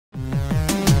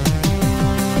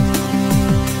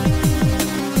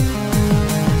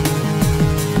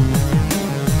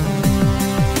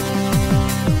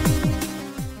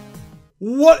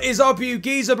What is up, you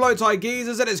geezer blow tie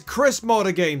geezers? It is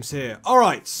Chrismadagaming here.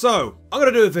 Alright, so I'm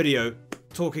going to do a video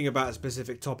talking about a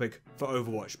specific topic for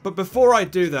Overwatch. But before I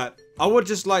do that, I would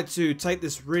just like to take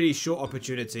this really short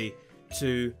opportunity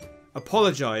to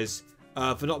apologize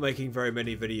for not making very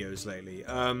many videos lately.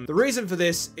 The reason for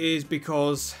this is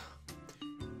because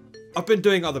I've been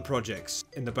doing other projects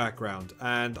in the background,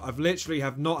 and I've literally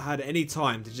have not had any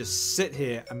time to just sit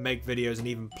here and make videos and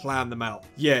even plan them out.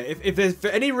 Yeah, if there's for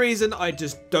any reason I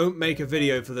just don't make a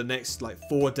video for the next like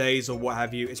 4 days or what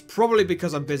have you, it's probably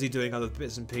because I'm busy doing other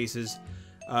bits and pieces.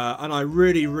 And I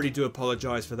really do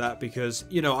apologize for that, because,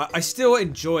 you know, I still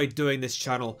enjoy doing this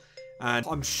channel, and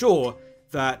I'm sure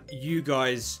that you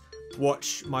guys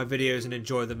watch my videos and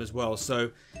enjoy them as well.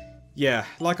 So yeah,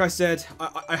 like I said,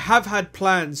 I have had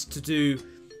plans to do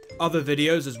other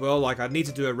videos as well. Like, I need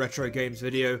to do a retro games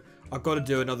video. I've got to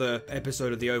do another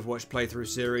episode of the Overwatch playthrough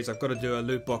series. I've got to do a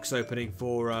loot box opening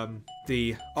for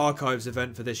the Archives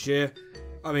event for this year.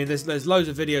 I mean, there's loads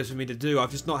of videos for me to do.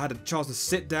 I've just not had a chance to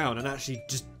sit down and actually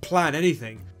just plan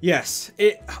anything. Yes,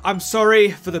 I'm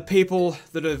sorry for the people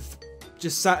that have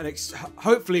just sat and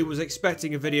hopefully was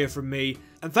expecting a video from me.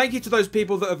 And thank you to those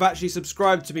people that have actually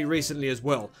subscribed to me recently as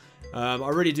well. I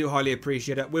really do highly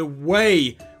appreciate it. We're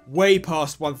way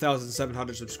past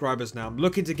 1,700 subscribers now. I'm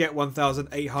looking to get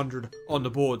 1,800 on the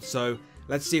board, so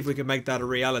let's see if we can make that a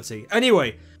reality.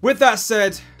 Anyway, with that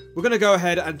said, we're going to go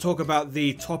ahead and talk about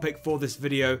the topic for this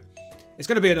video. It's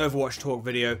going to be an Overwatch talk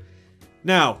video.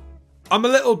 Now, I'm a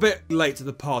little bit late to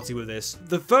the party with this.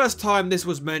 The first time this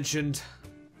was mentioned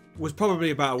was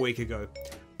probably about a week ago,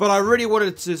 but I really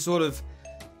wanted to sort of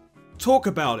talk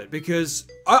about it because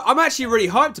I'm actually really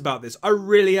hyped about this. I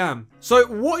really am. So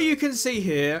what you can see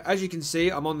here, as you can see,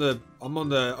 I'm on the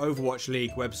Overwatch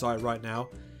League website right now.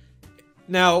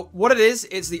 Now, what it is,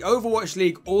 it's the Overwatch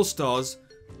League All-Stars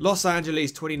Los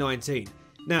Angeles 2019.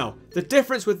 Now, the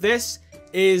difference with this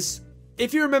is,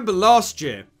 if you remember last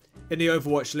year in the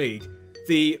Overwatch League,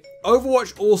 the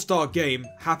Overwatch All-Star Game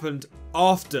happened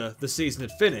after the season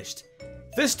had finished.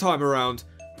 This time around,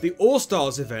 the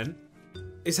All-Stars event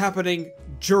is happening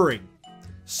during.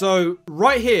 So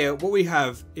right here, what we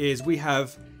have is we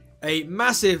have a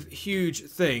massive, huge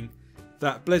thing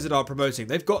that Blizzard are promoting.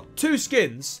 They've got 2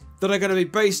 skins that are going to be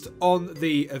based on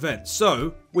the event.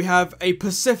 So we have a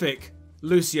Pacific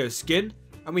Lucio skin,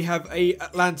 and we have a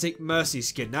Atlantic Mercy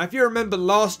skin. Now, if you remember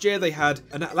last year, they had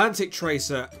an Atlantic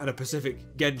Tracer and a Pacific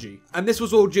Genji. And this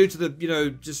was all due to the, you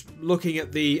know, just looking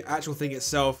at the actual thing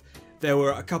itself. There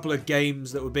were a couple of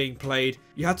games that were being played.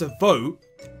 You had to vote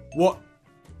what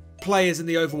players in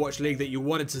the Overwatch League that you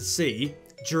wanted to see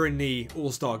during the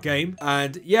All-Star Game.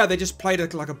 And yeah, they just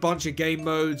played like a bunch of game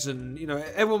modes, and, you know,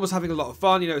 everyone was having a lot of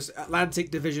fun. You know, it's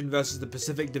Atlantic Division versus the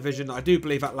Pacific Division. I do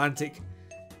believe Atlantic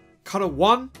kind of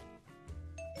won.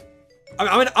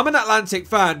 I mean, I'm an Atlantic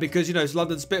fan because, you know, it's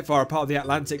London Spitfire are part of the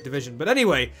Atlantic Division. But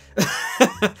anyway,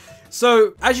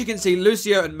 so as you can see,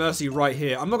 Lucio and Mercy right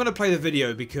here. I'm not going to play the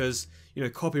video because, you know,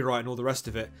 copyright and all the rest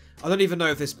of it. I don't even know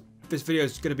if this video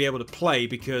is going to be able to play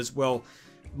because, well,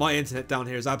 my internet down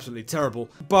here is absolutely terrible.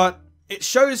 But it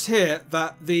shows here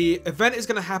that the event is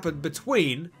going to happen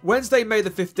between Wednesday, May the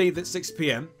 15th at 6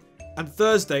 PM and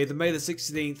Thursday, the May the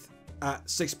 16th at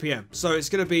 6 PM. So it's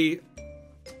going to be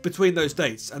between those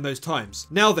dates and those times.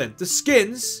 Now then, the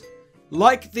skins,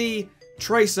 like the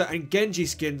Tracer and Genji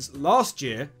skins last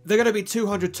year, they're going to be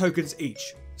 200 tokens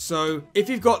each. So if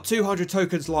you've got 200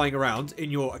 tokens lying around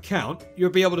in your account, you'll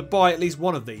be able to buy at least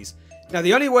one of these. Now,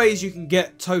 the only ways you can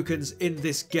get tokens in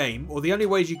this game, or the only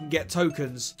ways you can get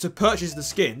tokens to purchase the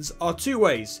skins, are 2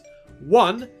 ways.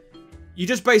 One, you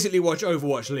just basically watch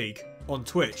Overwatch League on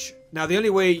Twitch. Now, the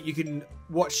only way you can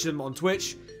watch them on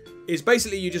Twitch is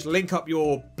basically you just link up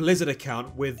your Blizzard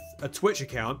account with a Twitch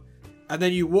account, and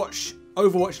then you watch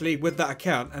Overwatch League with that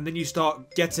account, and then you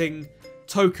start getting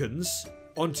tokens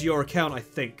onto your account, I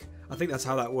think that's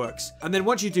how that works. And then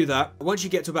once you do that, once you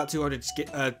get to about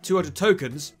 200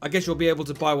 tokens, I guess you'll be able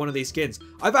to buy one of these skins.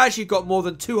 I've actually got more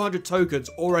than 200 tokens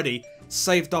already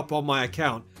saved up on my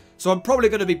account, so I'm probably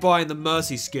going to be buying the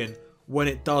Mercy skin when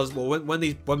it does, well,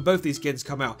 when both these skins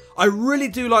come out. I really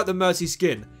do like the Mercy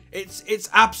skin. It's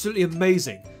absolutely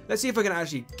amazing. Let's see if I can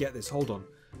actually get this. Hold on.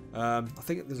 I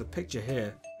think there's a picture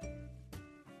here.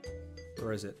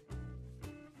 Where is it?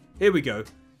 Here we go.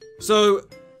 So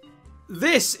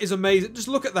this is amazing. Just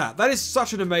look at that. That is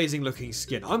such an amazing looking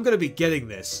skin. I'm going to be getting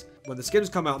this. When the skins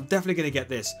come out, I'm definitely going to get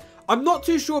this. I'm not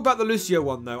too sure about the Lucio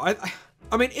one, though.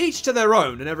 I mean, each to their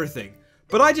own and everything.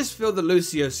 But I just feel the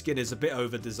Lucio skin is a bit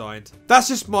over-designed. That's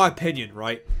just my opinion,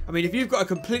 right? I mean, if you've got a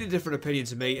completely different opinion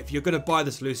to me, if you're going to buy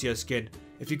this Lucio skin,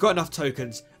 if you've got enough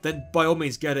tokens, then by all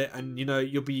means get it, and you know,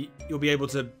 you'll be able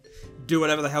to do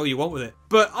whatever the hell you want with it.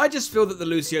 But I just feel that the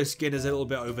Lucio skin is a little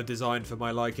bit over designed for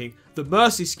my liking. The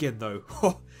Mercy skin though,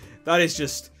 that is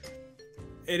just,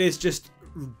 it is just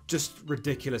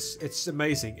ridiculous. It's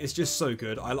amazing. It's just so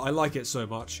good. I like it so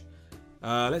much.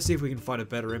 Let's see if we can find a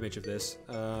better image of this.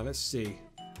 Let's see.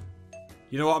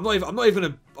 You know what? I'm not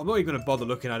even gonna bother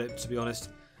looking at it, to be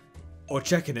honest, or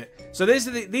checking it. So these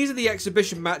are the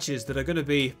exhibition matches that are going to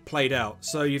be played out.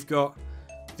 So you've got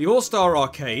the All-Star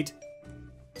Arcade.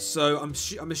 So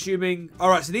I'm assuming. All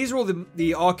right. So these are all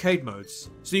the arcade modes.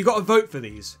 So you got to vote for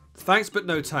these. Thanks but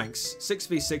no tanks.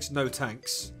 6v6 no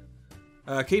tanks.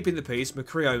 Keeping the peace.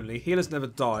 McCree only. Healers never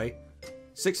die.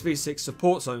 6v6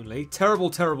 supports only. Terrible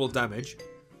damage.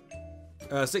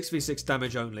 6v6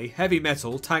 damage only. Heavy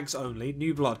metal. Tanks only.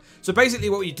 New blood. So basically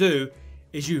what you do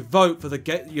is you vote for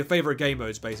your favourite game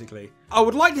modes, basically. I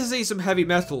would like to see some heavy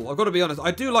metal. I've got to be honest. I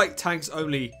do like tanks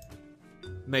only.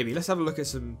 Maybe. Let's have a look at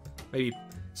some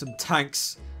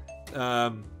tanks.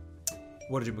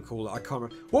 What did you call it? I can't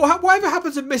remember. Whatever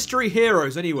happened to mystery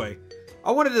heroes, anyway?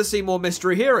 I wanted to see more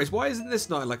mystery heroes. Why isn't this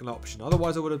not like an option?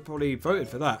 Otherwise, I would have probably voted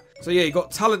for that. So yeah, you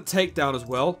got talent takedown as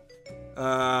well.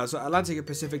 So Atlantic and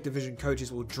Pacific Division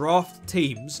coaches will draft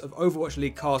teams of Overwatch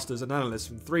League casters and analysts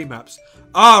from 3 maps.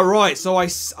 Ah, right. So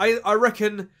I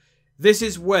reckon this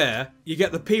is where you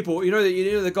get the people. You know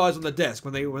the guys on the desk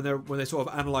when they're sort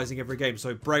of analyzing every game.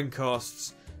 So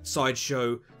Braincasts,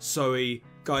 Sideshow, Zoe,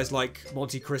 guys like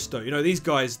Monte Cristo. You know, these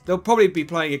guys, they'll probably be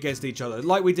playing against each other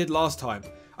like we did last time.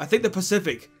 I think the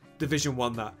Pacific Division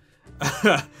won that.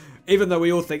 Even though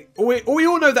we all think... we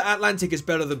all know that Atlantic is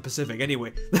better than Pacific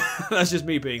anyway. That's just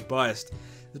me being biased.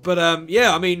 But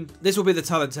yeah, I mean, this will be the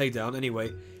talent takedown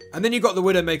anyway. And then you've got the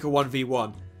Widowmaker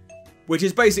 1v1. Which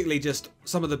is basically just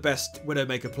some of the best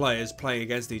Widowmaker players playing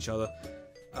against each other.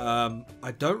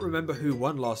 I don't remember who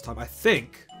won last time. I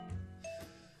think...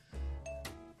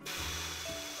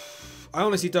 I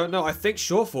honestly don't know. I think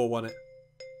Shawfall won it.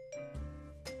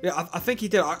 Yeah, I think he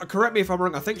did. Correct me if I'm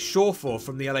wrong. I think Shawfall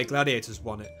from the LA Gladiators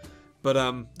won it. But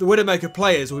the Widowmaker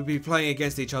players will be playing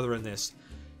against each other in this.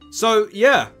 So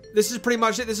yeah, this is pretty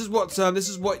much it. This is what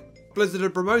Blizzard are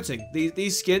promoting.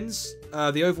 These skins,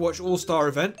 the Overwatch All-Star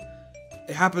event.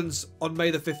 It happens on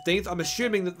May the 15th. I'm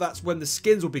assuming that that's when the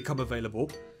skins will become available.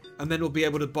 And then we'll be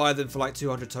able to buy them for like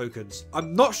 200 tokens.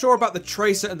 I'm not sure about the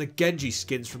Tracer and the Genji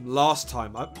skins from last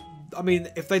time. I mean,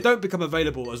 if they don't become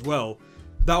available as well,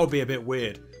 that would be a bit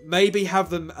weird. Maybe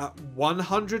have them at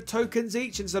 100 tokens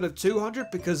each instead of 200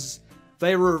 because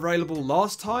they were available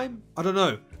last time? I don't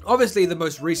know. Obviously, the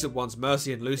most recent ones,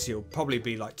 Mercy and Lucio, will probably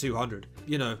be like 200.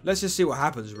 You know, let's just see what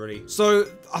happens, really. So,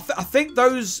 I think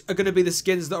those are going to be the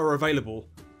skins that are available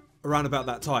around about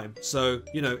that time. So,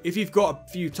 you know, if you've got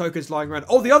a few tokens lying around...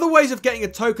 Oh, the other ways of getting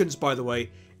tokens, by the way,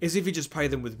 is if you just pay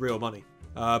them with real money.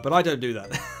 But I don't do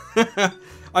that.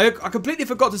 I completely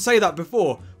forgot to say that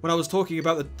before when I was talking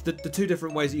about the 2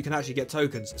 different ways that you can actually get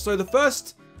tokens. So the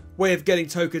first way of getting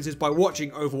tokens is by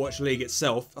watching Overwatch League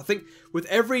itself. I think with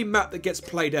every map that gets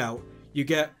played out, you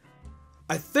get,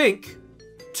 I think,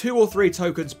 2 or 3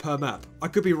 tokens per map. I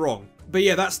could be wrong. But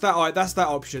yeah, that's that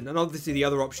option. And obviously the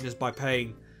other option is by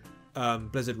paying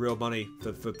Blizzard real money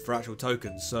for actual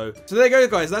tokens. So there you go,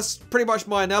 guys. That's pretty much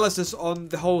my analysis on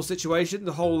the whole situation,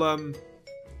 the whole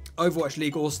Overwatch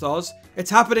League All-Stars.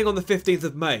 It's happening on the 15th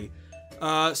of May.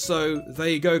 So there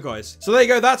you go, guys. So there you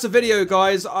go. That's a video,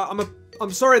 guys.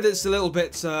 I'm sorry that it's a little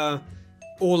bit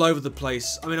all over the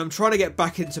place. I mean, I'm trying to get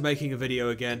back into making a video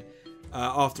again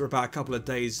after about a couple of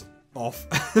days off.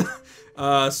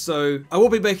 So I will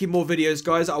be making more videos,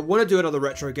 guys. I want to do another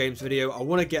retro games video. I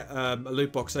want to get a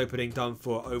loot box opening done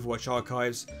for Overwatch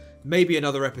Archives. Maybe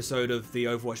another episode of the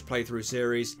Overwatch playthrough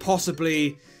series.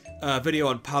 Possibly a video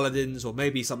on Paladins, or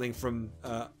maybe something from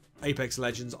Apex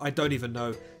Legends. I don't even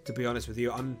know, to be honest with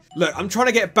you. I'm trying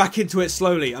to get back into it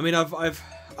slowly. I mean,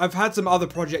 I've had some other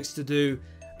projects to do,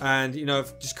 and you know,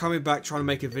 just coming back trying to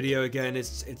make a video again,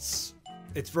 it's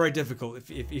very difficult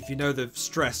if you know the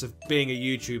stress of being a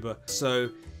YouTuber. So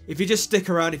if you just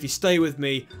stick around, if you stay with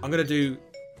me, I'm gonna do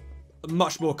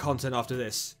much more content after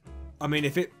this. I mean,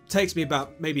 if it takes me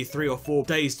about maybe 3 or 4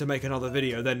 days to make another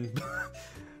video, then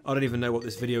I don't even know what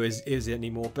this video is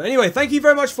anymore. But anyway, thank you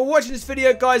very much for watching this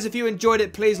video, guys. If you enjoyed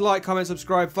it, please like, comment,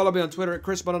 subscribe. Follow me on Twitter at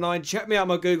Chrismadagaming. Check me out on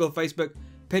my Google, Facebook,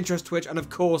 Pinterest, Twitch, and of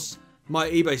course, my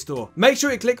eBay store. Make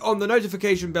sure you click on the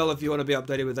notification bell if you want to be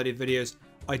updated with any videos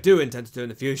I do intend to do in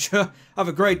the future. Have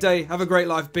a great day. Have a great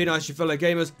life. Be nice to your fellow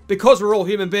gamers, because we're all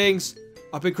human beings.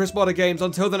 I've been Chrismadagaming.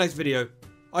 Until the next video,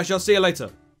 I shall see you later.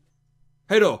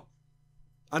 Hey do,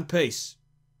 and peace.